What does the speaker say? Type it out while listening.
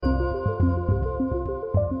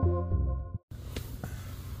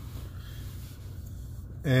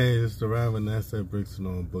Hey, it's the Raven Vanessa Brixton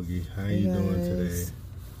on Boogie. How you doing today?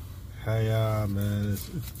 How y'all, man?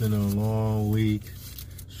 It's been a long week,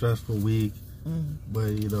 stressful week, but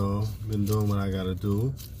you know, been doing what I gotta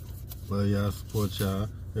do. But y'all support y'all,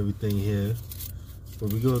 everything here.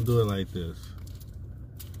 But we gonna do it like this.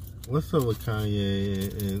 What's up with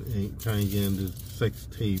Kanye and Kanye and this sex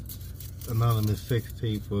tape, anonymous sex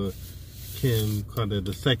tape for Kim Kardashian,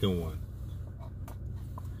 the second one?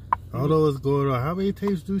 Although it's going on, how many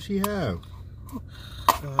tapes do she have?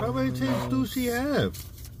 How many tapes do she have?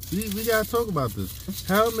 We gotta talk about this.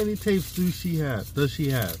 How many tapes does she have?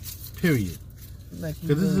 Period. Because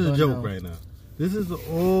this is a joke right now. This is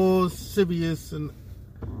all serious, and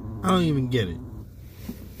I don't even get it.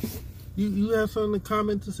 You have something to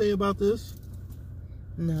comment to say about this?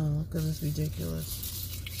 No, because it's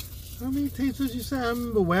ridiculous. How many tapes did she say? I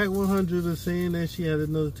remember Wack 100 was saying that she had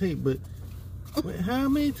another tape, but wait, how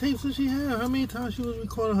many tapes did she have? How many times she was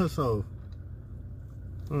recording herself?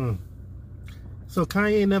 So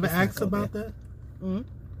Kanye never asked about that?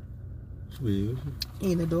 Weird.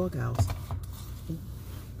 In the doghouse.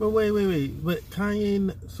 But wait. But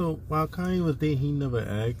Kanye, so while Kanye was there, he never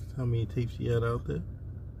asked how many tapes she had out there?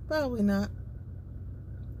 Probably not.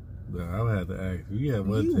 No, I would have to ask. You have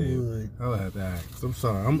one tape. Would. I would have to ask. I'm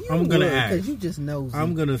sorry. I'm gonna ask. Because you just nosy.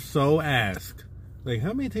 I'm gonna ask. Like,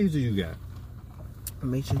 how many tapes do you got?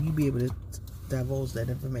 Make sure you be able to divulge that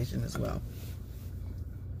information as well.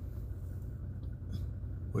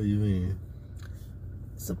 What do you mean?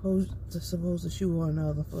 Suppose the shoe on the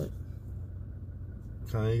other foot.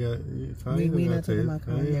 Kanye got. We not talking about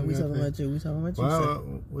Kanye. We talking about you. We talking about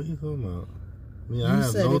you. What are you talking about? I mean, you I have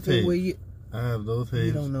said no if it were tape. you, I have no tapes.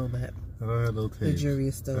 you don't know that. I don't have no tapes. The jury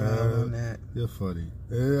is still out on that. You're funny.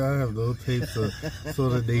 I have no tapes of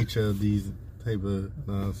sort of nature of these type of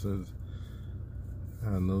nonsense.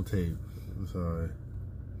 I have no tape. I'm sorry.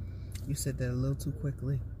 You said that a little too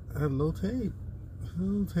quickly. I have no tape.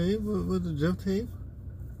 No tape? What the Jeff tape?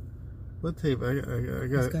 What tape?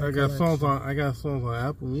 I got songs on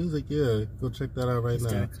Apple Music. Yeah, go check that out right now.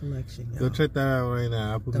 Got a collection, go check that out right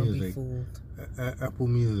now. Apple Don't Music. Be fooled. Apple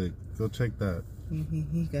Music. Go check that.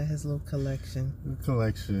 He got his little collection.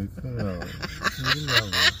 Collection. Come on.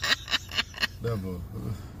 Never. You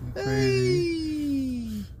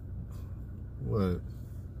crazy? Hey. What?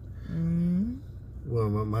 Well,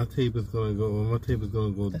 my tape is gonna go. My tape is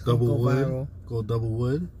gonna go double wood. Viral. Go double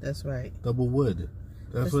wood. That's right. Double wood.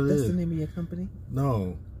 That's what it is. That's the name of your company?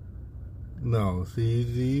 No. See,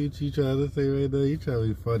 you try to say right now. You try to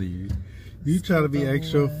be funny. You try to be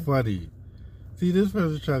extra funny. See, this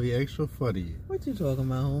person try to be extra funny. What you talking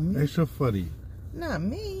about, homie? Extra funny. Not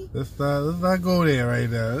me. Let's not go there right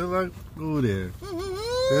now. Let's not go there.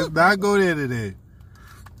 Let's not go there today.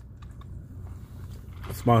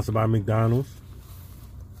 Sponsored by McDonald's.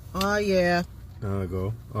 Oh yeah. There I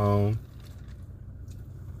go.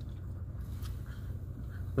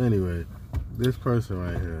 Anyway, this person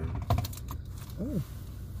right here. Ooh.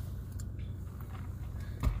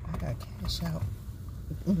 I got cash out.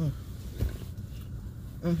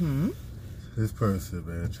 This person,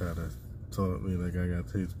 man, try to talk me like I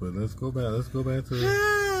got tapes, but let's go back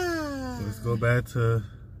to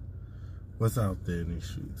what's out there in these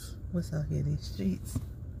streets. What's out here in these streets?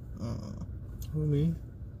 Homie,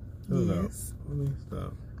 yes. Homie,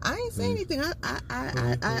 stop. I ain't say anything.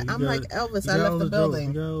 I'm like Elvis. I left the You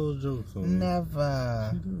building. got all the jokes on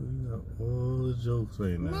Never. You got all the jokes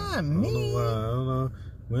right now. Not me. I don't know why. I don't know.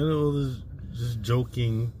 Where did all this just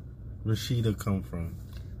joking Rashida come from?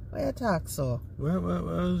 Where you talk so? Where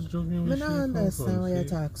is joking Rashida I don't understand where you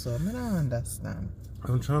talk so. I don't understand.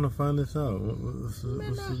 I'm trying to find this out. What's the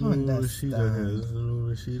new Rashida here? Is this the new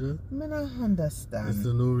Rashida? I don't understand. Is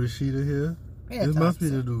the new Rashida here? This must be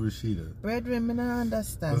the new Rashida. Brethren, I don't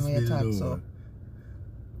understand where you talk so.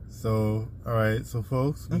 So, alright, so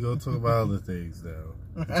folks, we're going to talk about other things now.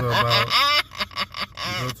 We're going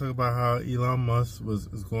to talk about how Elon Musk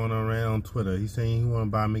is going around on Twitter. He's saying he want to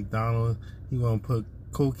buy McDonald's. He want to put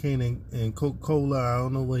cocaine and Coca-Cola. I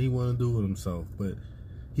don't know what he want to do with himself, but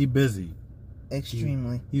he busy.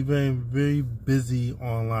 Extremely. He's been very busy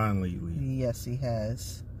online lately. Yes, he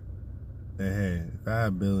has. And hey, if I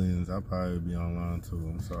had billions, I'd probably be online too.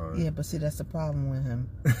 I'm sorry. Yeah, but see, that's the problem with him.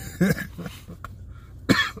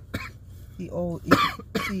 See.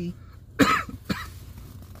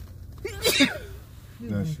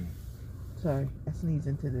 That's you. Sorry, I sneezed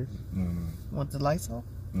into this. No. Want the lights off?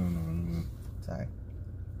 No. Sorry.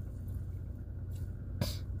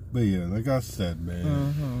 But yeah, like I said,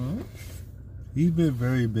 man, he's been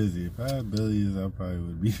very busy. If I had billions, I probably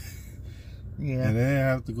would be. Yeah. And I didn't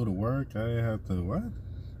have to go to work. I didn't have to what?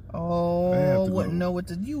 Oh, you wouldn't know what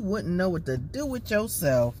to do with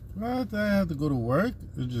yourself. Well, I have to go to work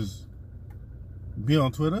and just be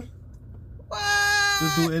on Twitter. What?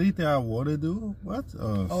 Just do anything I want to do. What?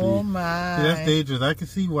 Oh my! See, that's dangerous. I can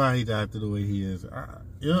see why he's acting the way he is. I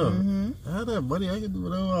have that money. I can do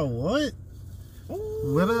whatever I want.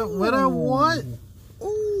 What I want.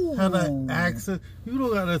 Ooh. Have that access. You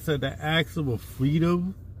don't gotta say the access of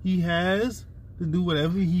freedom he has to do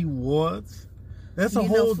whatever he wants. That's a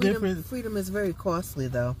whole different. Freedom is very costly,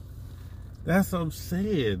 though. That's what I'm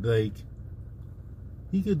saying. Like,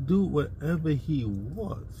 he could do whatever he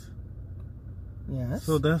wants. Yes.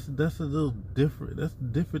 So that's a little different. That's a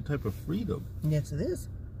different type of freedom. Yes, it is.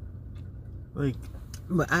 Like,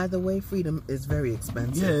 but either way, freedom is very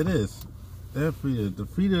expensive. Yeah, it is. That freedom, the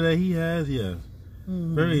freedom that he has, yes,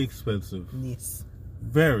 very expensive. Yes.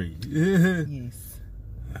 Very. Yes.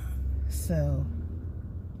 So,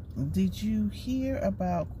 did you hear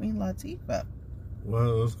about Queen Latifah?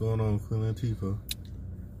 Well, what's going on with Queen Latifah?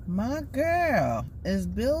 My girl is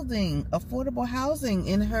building affordable housing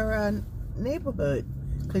in her neighborhood,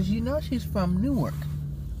 because you know she's from Newark.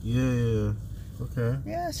 Yeah. Okay.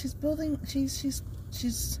 Yeah, she's building. She's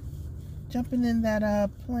jumping in that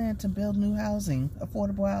plan to build new housing,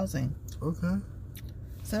 affordable housing. Okay.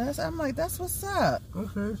 So I'm like, that's what's up.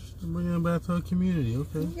 Okay, she's bringing it back to our community.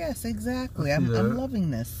 Okay. Yes, exactly. I'm loving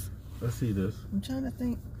this. I see this. I'm trying to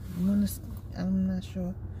think when this. I'm not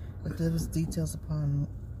sure, but there was details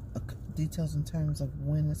in terms of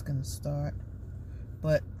when it's going to start.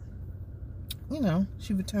 But you know,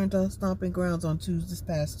 she returned to her stomping grounds on this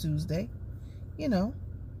past Tuesday. You know,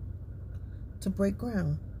 to break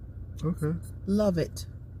ground. Okay. Love it.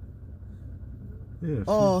 Yeah.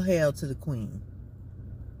 All hail to the Queen.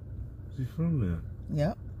 She's from there.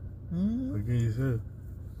 Yep. Mm-hmm. Like you said.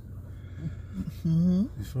 Mm-hmm.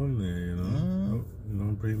 She's from there, you know.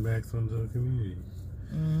 Mm-hmm. Bring back some to the community.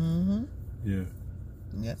 Mm-hmm. Yeah.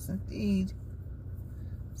 Yes, indeed.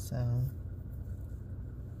 So,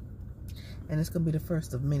 and it's gonna be the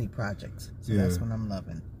first of many projects. So that's what I'm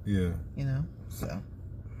loving. Yeah. You know. So.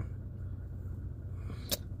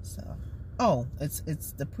 Oh, it's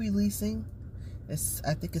the pre-leasing.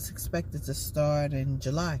 I think it's expected to start in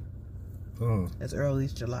July. Oh. As early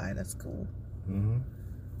as July. That's cool. Mm-hmm.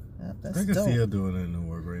 Yep, that's I can dope. see her doing that in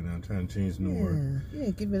Newark right now, trying to change Newark. Yeah,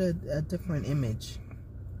 give it a different image.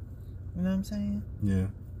 You know what I'm saying? Yeah.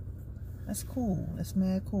 That's cool. That's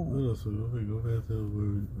mad cool. What else? Go back to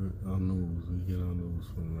our news. We get our news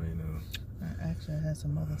from right now. Actually, I had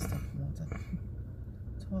some other stuff I want to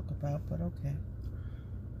talk about, but okay.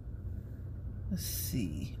 Let's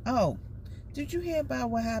see. Oh, did you hear about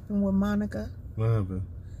what happened with Monica? What happened?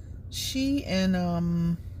 She and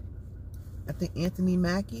I think Anthony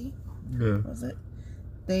Mackie. Yeah. Was it?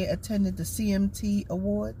 They attended the CMT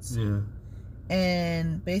Awards. Yeah.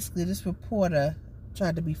 And basically, this reporter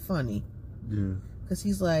tried to be funny. Yeah. Because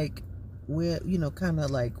he's like, we're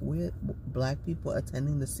black people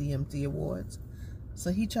attending the CMT Awards.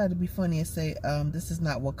 So he tried to be funny and say, this is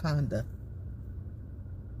not Wakanda.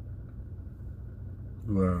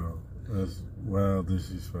 Wow. That's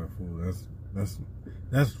disrespectful.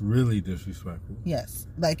 That's really disrespectful. Yes.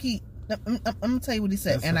 Like I'm gonna tell you what he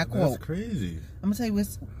said, and I quote. That's crazy. I'm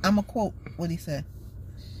gonna quote what he said.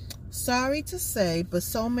 Sorry to say, but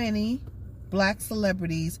so many black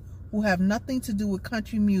celebrities who have nothing to do with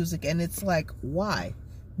country music, and it's like, why?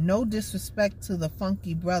 No disrespect to the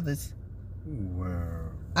Funky Brothers. Wow.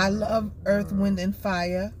 I love Earth, Wind and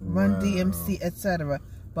Fire, Run DMC, etc.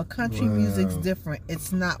 But country music's different.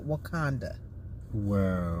 It's not Wakanda.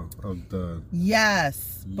 Wow, I'm done.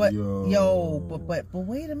 Yes, but but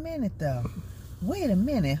wait a minute though. Wait a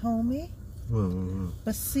minute, homie.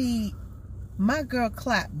 But see, my girl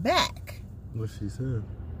clapped back. What she said?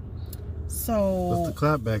 So what's the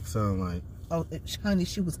clap back sound like? Oh, honey,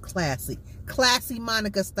 she was classy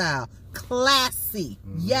Monica style. Classy.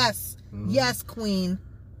 Yes, yes, Queen.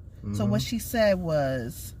 So what she said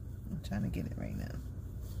was, I'm trying to get it right now.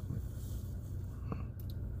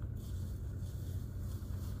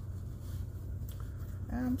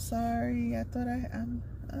 I'm sorry. I thought I'm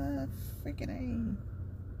freaking A.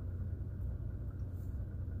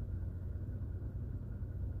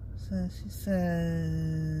 So she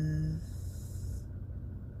says,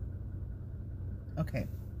 okay.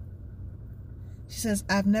 She says,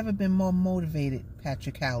 I've never been more motivated,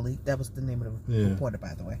 Patrick Howley. That was the name of the reporter,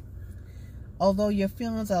 by the way. Although your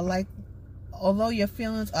feelings are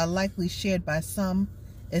likely shared by some,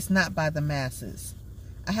 it's not by the masses.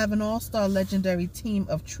 I have an all-star legendary team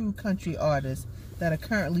of true country artists that are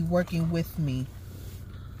currently working with me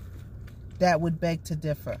that would beg to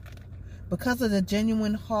differ. because of the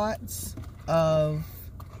genuine hearts of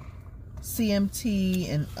CMT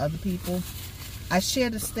and other people, I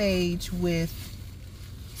shared a stage with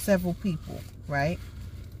several people, right?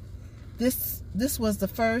 This was the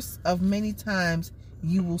first of many times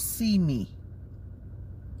you will see me.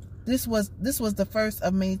 This was the first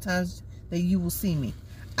of many times that you will see me.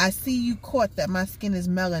 I see you caught that my skin is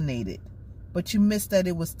melanated, but you missed that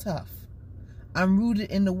it was tough. I'm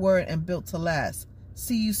rooted in the word and built to last.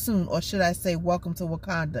 See you soon, or should I say welcome to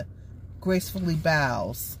Wakanda. Gracefully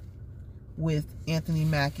bows with Anthony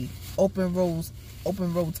Mackie. Open roads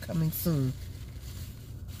coming soon.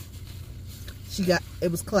 It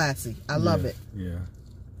was classy. I love it. Yeah.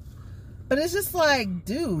 But it's just like,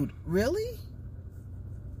 dude, really?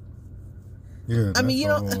 Yeah. I mean, you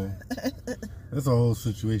know, that's a whole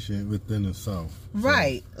situation within itself. So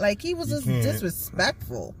right. Like, he was just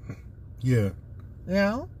disrespectful. Yeah. You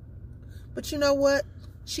know? But you know what?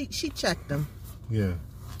 She checked him. Yeah.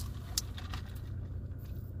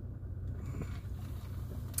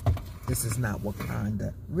 This is not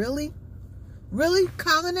Wakanda. Really? Really,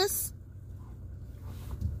 colonists?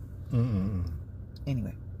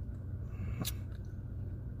 Anyway.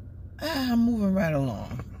 I'm moving right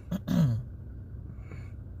along.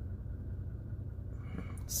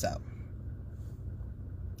 So.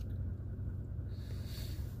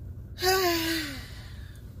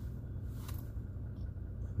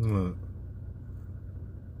 Look.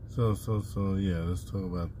 So yeah, let's talk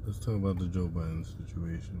about the Joe Biden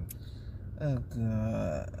situation. Oh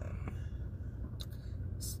God.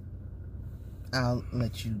 I'll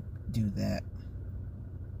let you do that.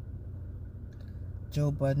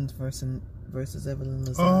 Joe Biden versus Evelyn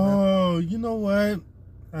Lozano. Oh, you know what?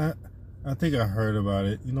 I think I heard about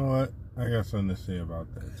it. You know what? I got something to say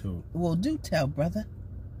about that too. Well, do tell, brother.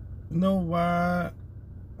 You know why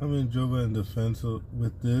I'm in Joe Biden defense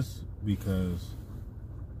with this? Because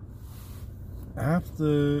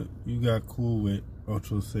after you got cool with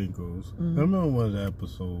Ocho Cinco's, I remember one of the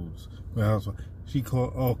episodes where she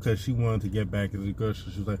called, because she wanted to get back at the girl, so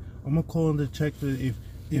she was like, I'm gonna call him to check if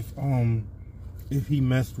he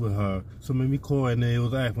messed with her. So maybe call, and then it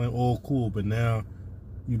was acting like all cool, but now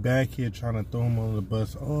you back here trying to throw him on the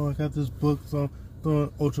bus. Oh, I got this book, so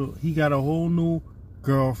throwing Ocho. He got a whole new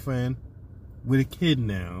girlfriend with a kid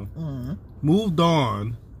now. Moved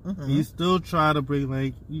on. You still try to bring,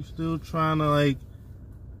 like, you still trying to, like,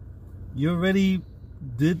 you already,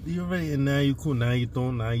 and now you cool, now you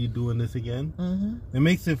doing this again. It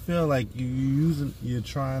makes it feel like you're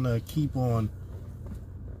trying to keep on.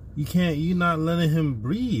 You're not letting him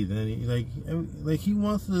breathe, and like he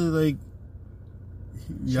wants to, like.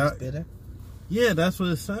 She's bitter. Yeah, that's what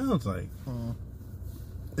it sounds like.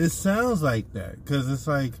 It sounds like that, because it's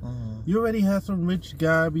like you already had some rich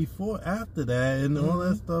guy after that, and all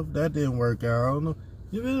that stuff that didn't work out. I don't know.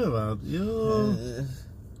 You know about it,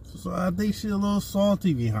 so I think she's a little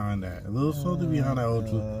salty behind that.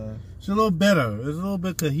 She's a little better. It's a little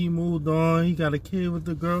bit because he moved on. He got a kid with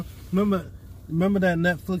the girl. Remember that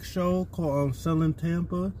Netflix show called Selling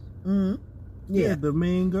Tampa? Yeah, the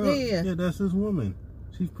main girl. Yeah, that's his woman.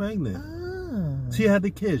 She's pregnant. She had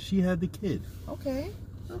the kid. Okay.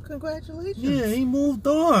 Oh, congratulations. Yeah, he moved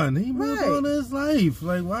on. He moved on in his life.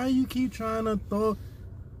 Like, why you keep trying to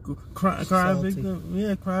cry victim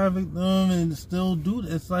and still do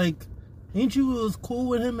that? It's like, ain't you was cool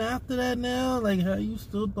with him after that now? Like, how you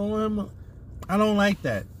still throwing him? I don't like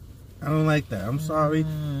that. I'm sorry.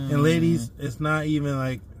 And ladies, it's not even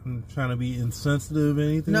like I'm trying to be insensitive or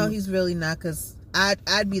anything. No, he's really not, because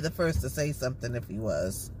I'd be the first to say something if he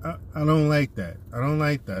was. I don't like that.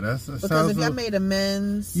 That's because if y'all made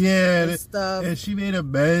amends, and stuff, and she made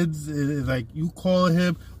amends. It's like you call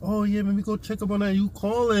him. Oh yeah, maybe go check up on that. You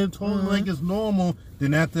call him, told him like it's normal.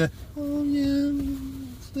 Then after, oh yeah,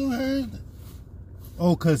 still hurt.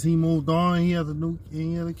 Oh, cause he moved on. He had a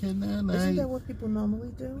kid now. Isn't that what people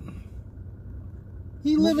normally do?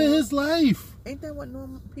 He living his life. Ain't that what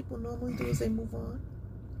people normally do? Is they move on?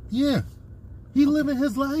 Yeah. He living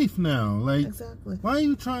his life now. Like, exactly. Why are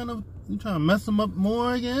you trying to mess him up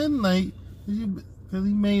more again? Like, because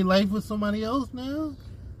he made life with somebody else now?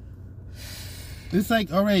 It's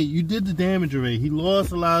like, all right, you did the damage already. He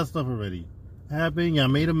lost a lot of stuff already. Happened, y'all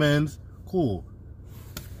made amends. Cool.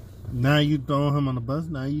 Now you throwing him on the bus.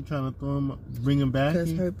 Now you trying to bring him back.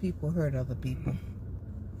 Because hurt people hurt other people.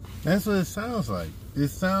 That's what it sounds like. It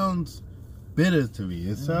sounds bitter to me.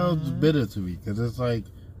 Because it's like,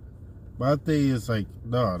 my thing is like,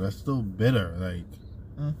 no, that's still bitter. Like,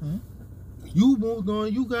 you moved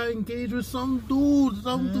on. You got engaged with some dude.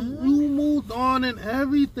 You moved on and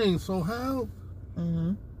everything. So how?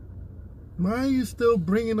 Why are you still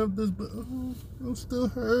bringing up this? I'm still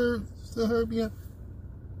hurt. Still hurt behind.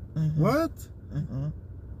 What?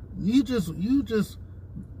 You're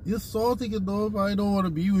salty because nobody don't want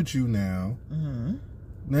to be with you now.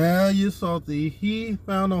 Now you're salty. He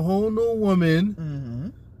found a whole new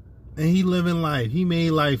woman, and he living life. He made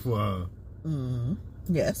life for her.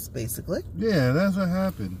 Yes, basically. Yeah, that's what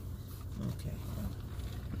happened. Okay.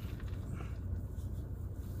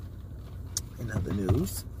 In other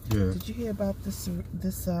news, did you hear about this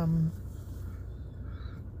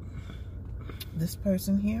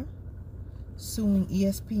person here suing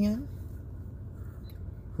ESPN?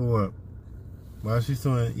 For what? Why is she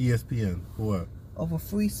suing ESPN? For what? Over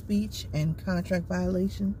free speech and contract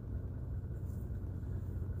violation.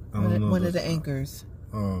 One of the anchors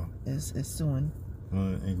is suing.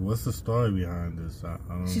 What's the story behind this? I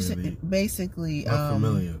don't really... Basically, not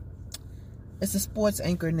familiar. It's a sports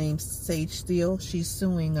anchor named Sage Steele. She's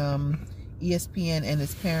suing ESPN and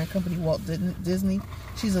its parent company, Walt Disney.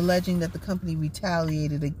 She's alleging that the company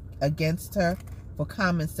retaliated against her for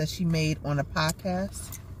comments that she made on a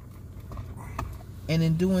podcast. And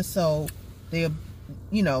in doing so, they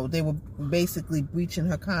were basically breaching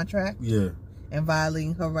her contract. Yeah. And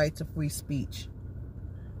violating her right to free speech.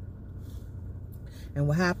 And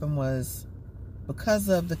what happened was, because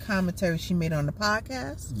of the commentary she made on the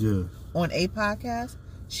podcast, on a podcast,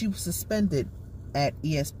 she was suspended at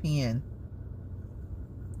ESPN.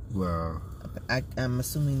 Wow. I'm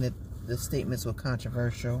assuming that the statements were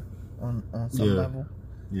controversial on some level.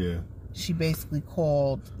 Yeah. She basically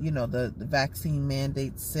called, the vaccine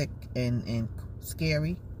mandate sick and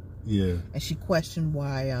scary. Yeah. And she questioned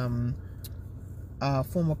why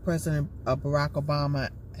former President Barack Obama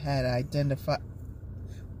had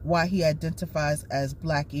why he identifies as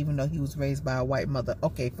black even though he was raised by a white mother.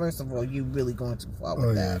 Okay, first of all, you really going too far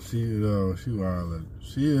with that. She wildin'.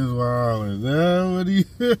 She is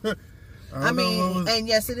wildin'. And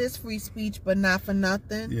yes, it is free speech, but not for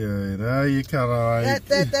nothing. Yeah, now you kind of like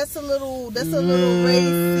that's a little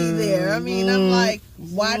racy there. I mean, I'm like,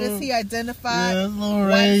 why does he identify?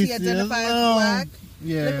 Why does he identify as black?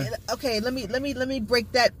 Yeah. Let me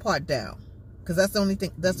break that part down, because that's the only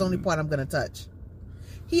thing. That's the only part I'm going to touch.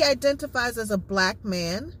 He identifies as a black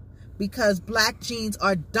man because black genes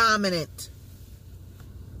are dominant.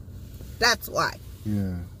 That's why.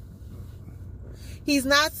 Yeah. He's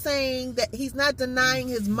not saying that, he's not denying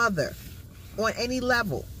his mother on any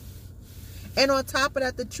level. And on top of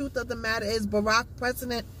that, the truth of the matter is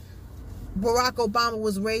President Barack Obama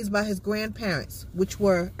was raised by his grandparents, which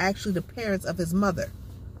were actually the parents of his mother.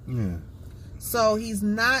 Yeah. So he's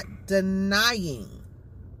not denying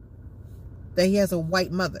that he has a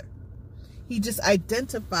white mother. He just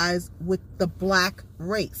identifies with the black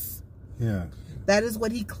race. Yeah. That is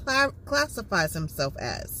what he classifies himself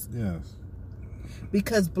as. Yes.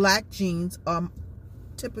 Because black genes are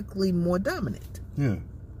typically more dominant. Yeah.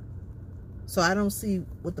 So I don't see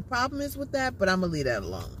what the problem is with that, but I'm going to leave that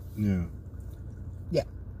alone. Yeah. Yeah.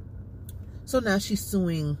 So now she's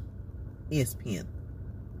suing ESPN.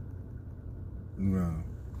 Wow.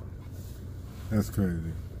 That's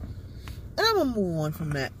crazy. And I'm going to move on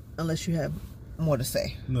from that, unless you have more to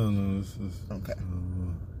say. No, this is... Okay.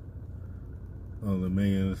 The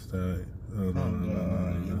Megan Thee Stallion. No.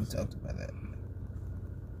 We talked about that.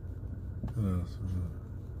 What else?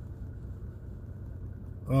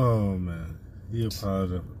 Oh, man. He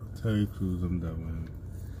apologized. Terry Crews, I'm done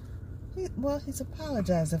with him. He's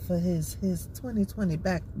apologizing for his 2020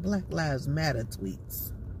 Black Lives Matter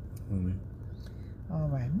tweets. All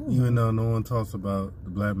right, even though no one talks about the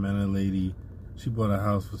Black Matter lady, she bought a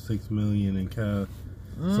house for $6 million in cash.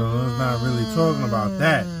 So it's not really talking about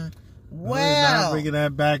that. Well, it's not bringing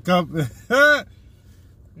that back up.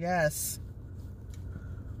 Yes.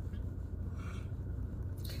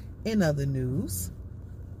 In other news,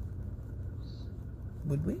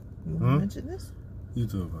 would we? You want to mention this? You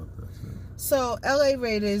talk about that. Yeah. So, LA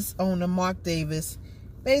Raiders owner Mark Davis,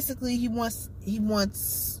 basically he would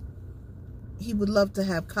love to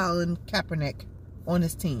have Colin Kaepernick on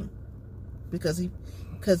his team because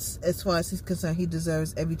as far as he's concerned, he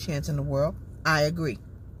deserves every chance in the world. I agree.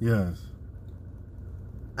 Yes.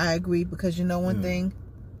 I agree because you know one thing,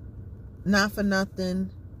 not for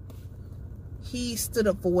nothing, he stood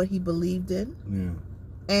up for what he believed in. Yeah.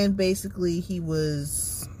 And basically he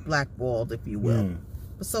was blackballed, if you will. Yeah.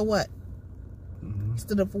 But so what? He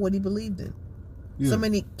stood up for what he believed in. Yeah. So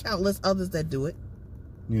many countless others that do it.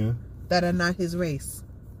 Yeah. That are not his race.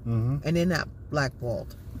 And they're not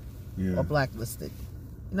blackballed. Yeah. Or blacklisted.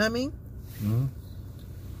 You know what I mean?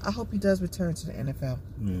 I hope he does return to the NFL.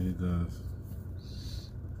 Yeah, he does.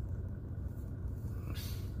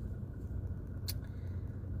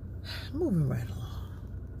 moving right along.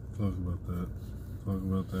 Talk about that. Talk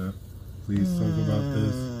about that. Please talk about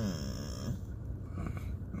this.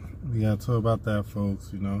 We gotta talk about that,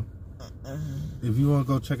 folks, you know. If you want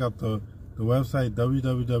to go check out the website,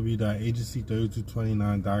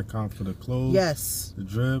 www.agency3229.com for the clothes. Yes. The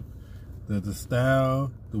drip, the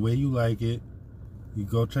style, the way you like it. You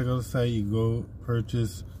go check out the site, you go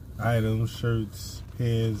purchase items, shirts,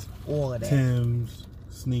 pants, all of that. Timbs,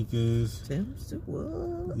 sneakers. Timbs,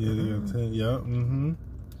 what? Yeah, they got Timbs. Yep.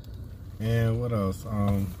 And what else?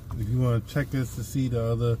 If you want to check us to see the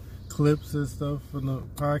other clips and stuff from the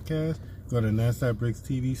podcast, go to NASDAQ Bricks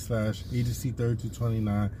TV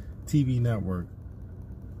 /Agency3229 TV network.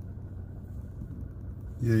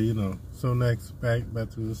 Yeah, you know. So next, back to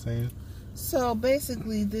what we were saying. So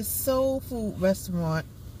basically, this soul food restaurant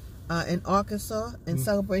in Arkansas, in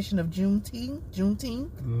celebration of Juneteenth,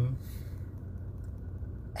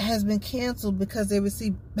 has been canceled because they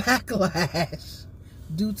received backlash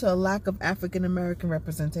due to a lack of African American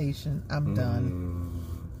representation. I'm done.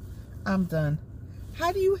 I'm done.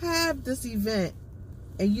 How do you have this event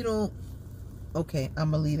and you don't... Okay,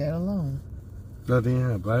 I'm going to leave that alone. That they didn't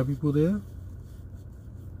have black people there?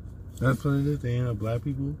 That's what it is? They didn't have black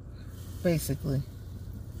people? Basically.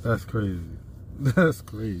 That's crazy. That's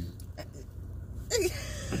crazy.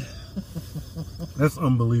 That's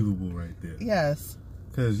unbelievable right there. Yes.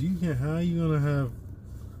 Because you can't... How are you going to have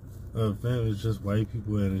an event with just white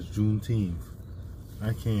people and it's Juneteenth?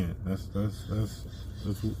 I can't. That's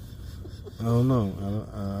I don't know.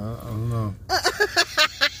 I don't know.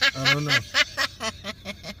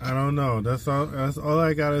 I don't know. That's all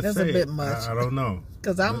I gotta say. That's a bit much. I don't know.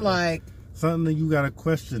 Because I'm like... Something that you gotta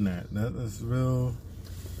question that's real...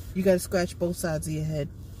 You gotta scratch both sides of your head.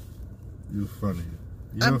 You're funny.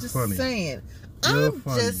 I'm just saying. I'm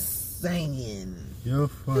just saying. You're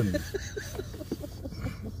funny.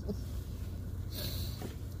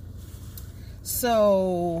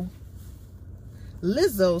 So...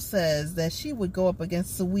 Lizzo says that she would go up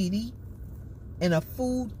against Saweetie in a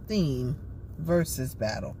food theme versus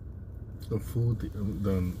battle. The food,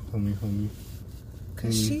 the homie.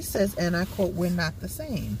 Because she says, and I quote, "We're not the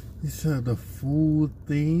same." You said the food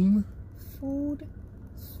theme? Food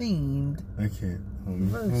themed. I can't. Homie.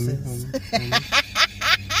 Versus.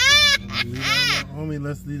 Homie,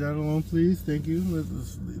 let's leave that alone, please. Thank you.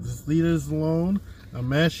 Let's leave this alone. I'm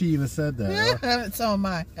mad she even said that. So am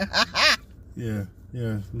I. Yeah,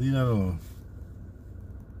 leave that alone.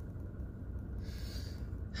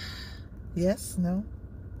 Yes, no.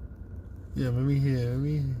 Yeah, let me hear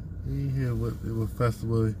what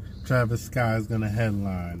festival Travis Scott is gonna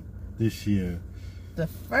headline this year. The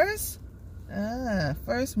first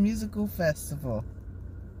musical festival.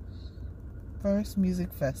 First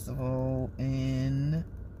music festival in...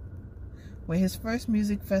 Wait, his first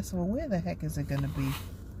music festival, where the heck is it gonna be?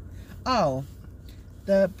 Oh,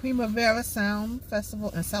 the Primavera Sound Festival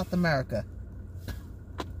in South America.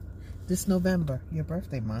 This November, your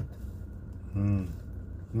birthday month.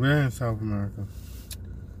 Where in South America?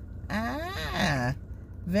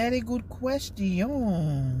 Very good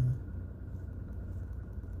question.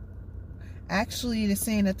 Actually, they're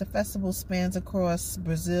saying that the festival spans across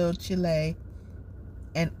Brazil, Chile,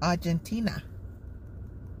 and Argentina.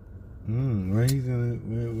 Where he's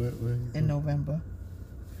in in November.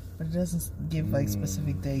 But it doesn't give like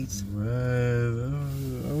specific dates.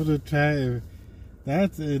 I would have tried.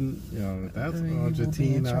 That's in, that's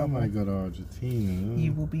Argentina. I might go to Argentina.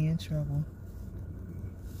 You will be in trouble.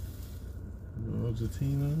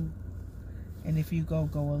 Argentina. And if you go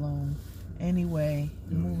alone. Anyway,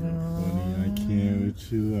 moving along. Funny. I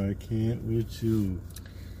can't with you.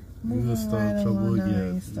 Moving You start right trouble along.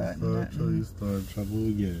 again. You start trouble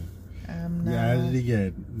again. I'm You not. at it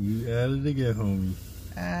again. You at it again, homie.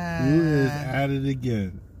 You is at it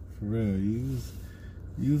again. For real.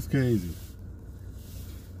 You was crazy.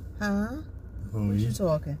 Huh? Homie. What you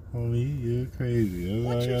talking? Homie, you're crazy. That's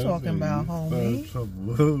What you talking about, homie?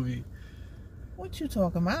 Trouble, homie. What you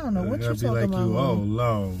talking about? I don't know what you talking talking about. You oh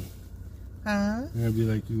low. Huh? I gotta be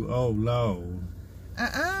like you oh low.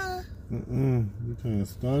 You trying to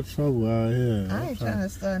start trouble out here. I ain't trying to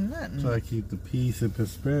start nothing. Try to keep the peace and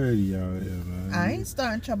prosperity out here, man. I ain't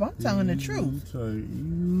starting trouble. I'm telling the truth.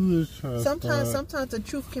 Sometimes the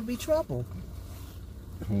truth can be trouble.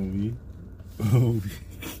 Homie.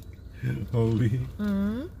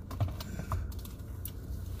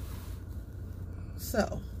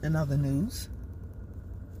 So, in other news,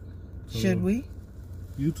 should we?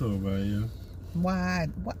 You talk about it, yeah. Why?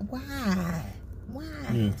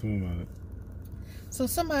 Yeah, talk about it. So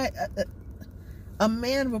a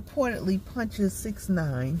man reportedly punches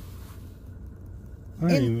 6'9"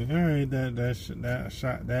 That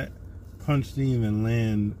punch didn't even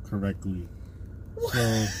land correctly.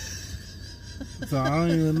 So I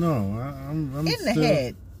don't even know. I'm in still, the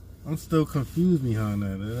head. I'm still confused behind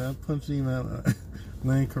that. That punch didn't even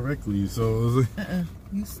land correctly. So it was like,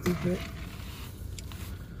 you stupid.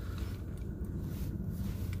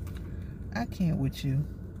 I can't with you.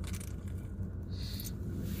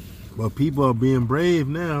 Well, people are being brave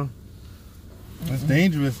now. It's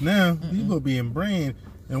dangerous now. People are being brave.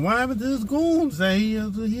 And what happened to his goons? He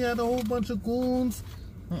had a whole bunch of goons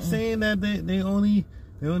saying that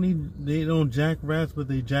they don't jack rats, but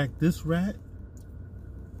they jack this rat.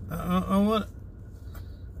 I'm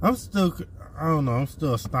still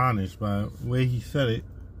astonished by the way he said it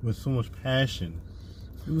with so much passion.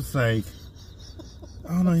 It was like,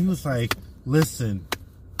 I don't know. He was like, listen.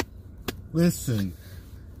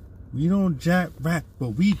 We don't jack rat,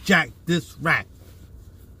 but we jack this rat.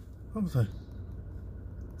 I was like,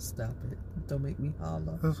 stop it. Don't make me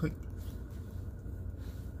holler. I was like,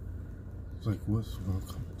 what's the world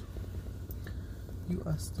coming to? You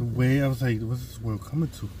are stupid. The way I was like, what's this world coming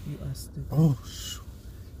to? You are stupid. Oh,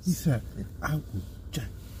 he said, I will jack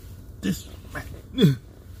this rat. You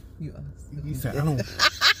are stupid. He said,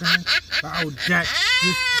 I'll jack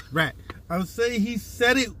this rat. I would say he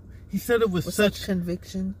said it with such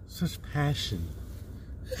conviction. Such passion.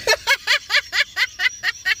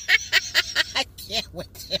 I can't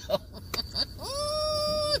with you.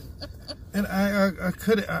 And I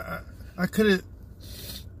couldn't. I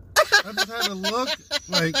just had to look.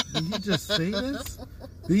 Like, did he just say this?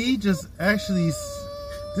 Did he just actually?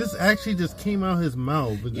 This actually just came out his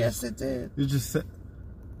mouth. Yes, it did. It just said.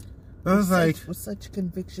 I was like, with such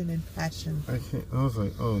conviction and passion. I was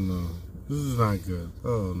like, oh no, this is not good.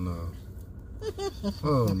 Oh no.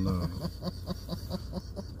 Oh no.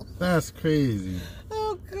 That's crazy.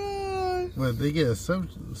 Oh God. But they get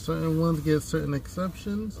certain ones get certain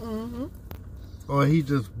exceptions. Mm-hmm. Or he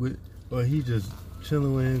just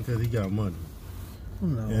chilling with him because he got money.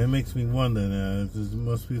 No. And it makes me wonder now. This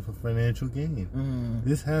must be for financial gain.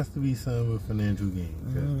 This has to be something with financial gain.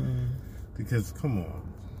 Because come on,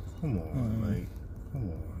 like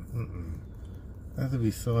come on. There has to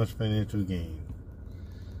be so much financial gain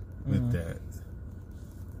with that.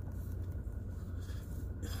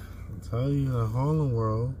 I'll tell you, the Harlem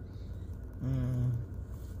World.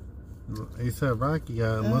 They said Rocky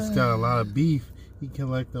must got a lot of beef. He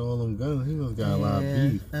collected all them guns. He must got a lot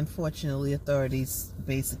of beef. Unfortunately, authorities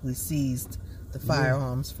basically seized the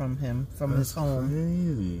firearms from him, from his home.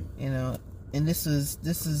 Crazy. You know, and this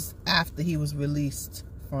is after he was released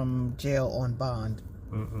from jail on bond.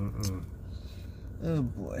 Oh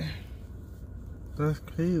boy, that's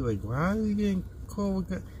crazy. Like, why are you getting caught with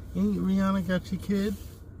guns? Ain't Rihanna got your kid?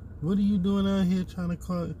 What are you doing out here trying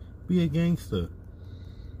to be a gangster?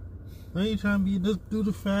 Why are you trying to just do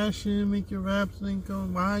the fashion, make your raps thing go?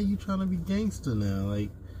 Why are you trying to be gangster now? Like,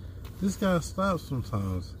 this gotta stop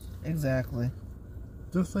sometimes. Exactly.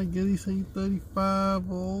 Just like Getty said, you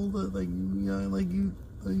 35 or older, like you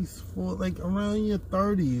 34, like around your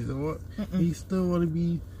 30s, or what? You still want to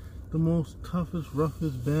be the most toughest,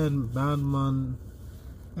 roughest, bad man.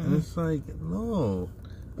 And it's like, no.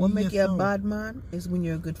 What make you a bad man is when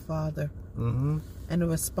you're a good father and a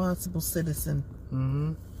responsible citizen.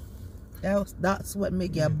 That's what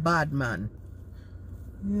make you a bad man.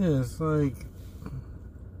 Yeah, it's like,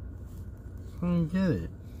 I don't get it.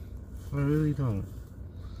 I really don't.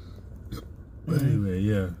 But anyway,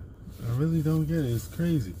 yeah, I really don't get it. It's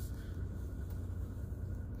crazy.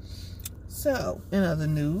 So, in other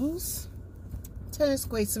news, tennis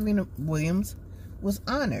great Serena Williams was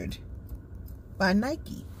honored by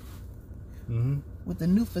Nike with a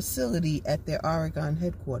new facility at their Oregon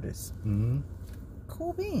headquarters.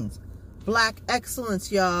 Cool beans. Black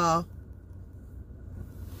excellence, y'all.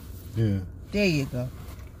 Yeah. There you go.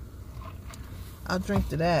 I'll drink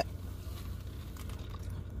to that.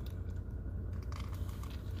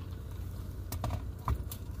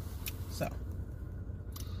 So.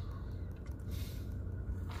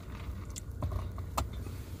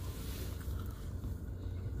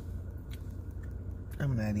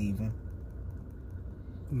 I'm not even.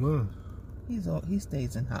 What? He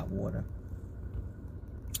stays in hot water.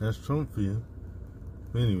 That's Trump for you.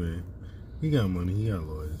 Anyway, he got money. He got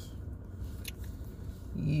lawyers.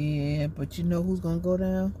 Yeah, but you know who's gonna go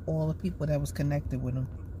down? All the people that was connected with him.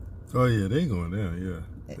 Oh yeah, they going down. Yeah,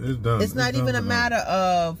 it's done. It's not even a matter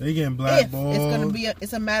of they getting blackballed. It's gonna be.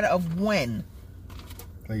 It's a matter of when.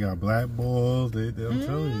 They got blackballed. I'm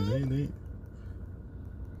telling you, they.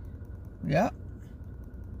 Yep.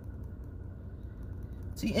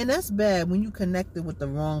 See, and that's bad when you connected with the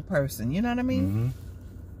wrong person. You know what I mean?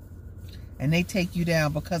 and they take you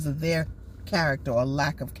down because of their character or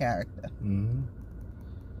lack of character. Mm-hmm.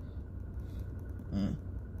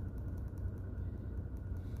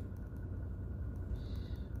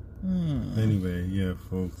 Anyway, yeah,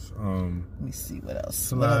 folks. Let me see what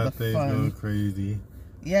else. A lot of things going crazy.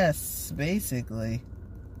 Yes, basically.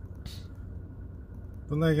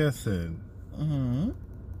 But like I said,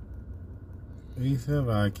 A$AP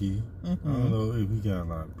Rocky, I don't know if he got a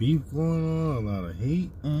lot of beef going on, a lot of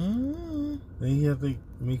hate. Then he have to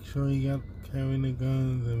make sure he got carrying the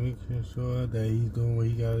guns and making sure that he's doing what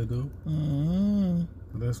he got to do.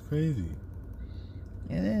 But that's crazy.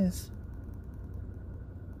 It is.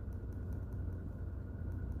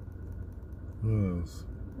 Who else?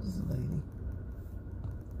 This is a lady.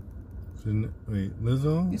 Wait,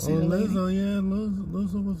 Lizzo? You see the lady? Lizzo, yeah,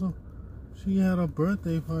 Lizzo was she had a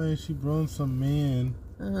birthday party and she brought some man.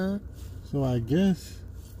 So I guess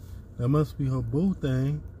that must be her boo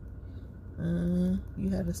thing. You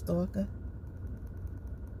had a stalker?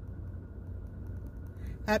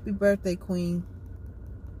 Happy birthday, Queen.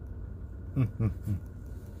 Moving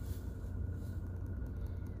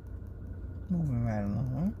right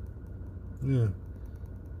along. Yeah.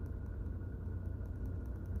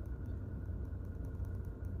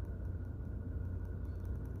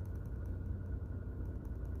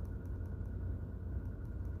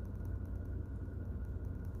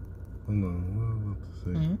 Hold on, what was I about to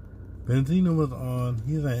say? Benzino was on.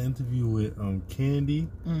 He had an interview with Candy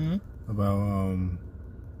about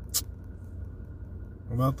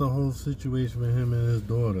the whole situation with him and his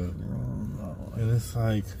daughter. And it's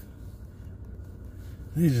like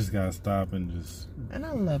he just gotta stop and just. And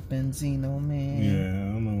I love Benzino, man. Yeah,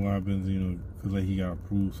 I don't know why Benzino, because like he gotta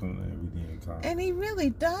prove something every damn time. And he really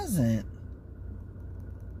doesn't.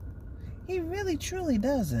 He really, truly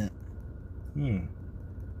doesn't. Yeah.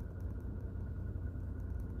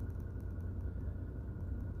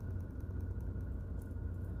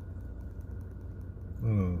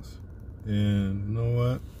 What else? And you know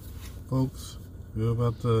what, folks? We're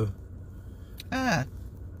about to.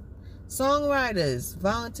 Songwriters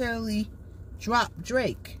voluntarily drop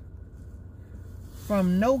Drake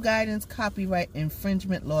from no guidance copyright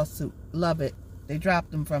infringement lawsuit. Love it. They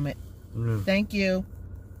dropped him from it. Thank you.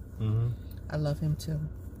 I love him too.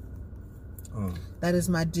 That is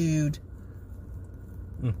my dude.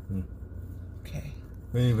 Okay.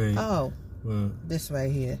 Anyway. This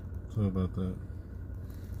right here. Sorry about that.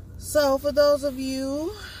 So, for those of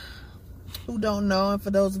you who don't know, and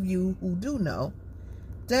for those of you who do know,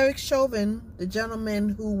 Derek Chauvin, the gentleman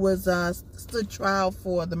who was stood trial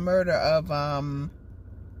for the murder of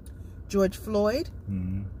George Floyd,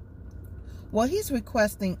 well, he's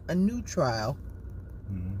requesting a new trial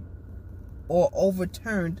or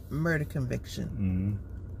overturned murder conviction.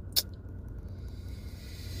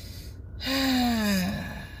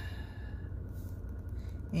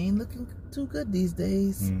 Ain't looking too good these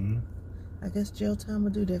days. I guess jail time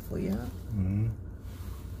will do that for you, huh?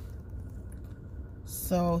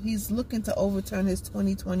 So he's looking to overturn his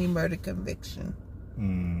 2020 murder conviction.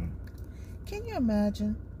 Can you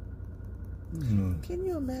imagine? Can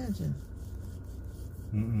you imagine?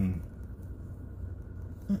 I'm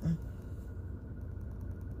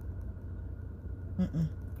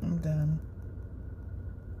done.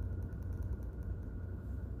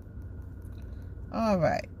 All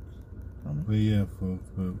right. But yeah,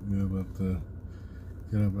 folks, but we're about to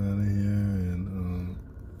get up out of here, and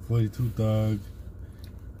 42 Thug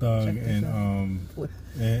and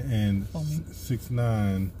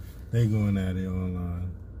 6ix9ine, they going at it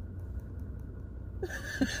online.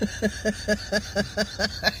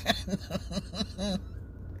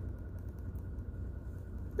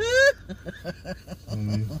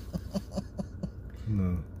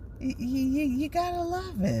 No. You gotta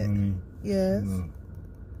love it. Yes. No.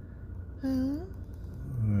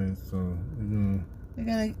 Alright, so we're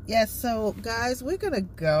gonna. Yes, so guys, we're gonna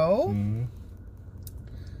go.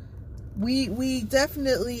 We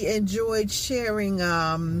definitely enjoyed sharing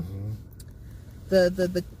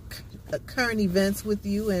the current events with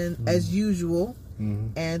you, and as usual,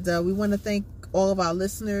 and we want to thank all of our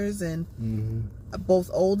listeners, and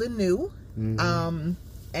both old and new,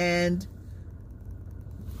 and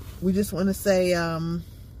we just want to say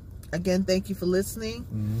again, thank you for listening.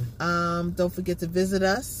 Don't forget to visit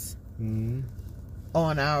us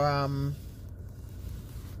on our on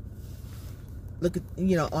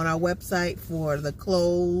our website for the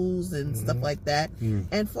clothes and stuff like that,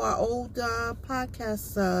 and for our old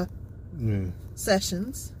podcast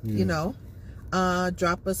sessions.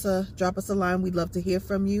 Drop us a line. We'd love to hear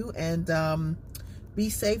from you, and be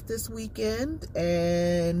safe this weekend,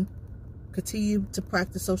 and continue to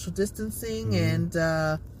practice social distancing and,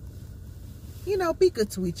 be good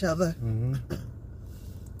to each other. Mm-hmm.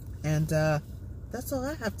 And that's all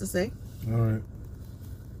I have to say. All right.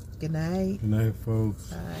 Good night. Good night,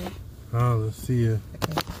 folks. Bye. Let's see you.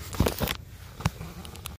 Okay.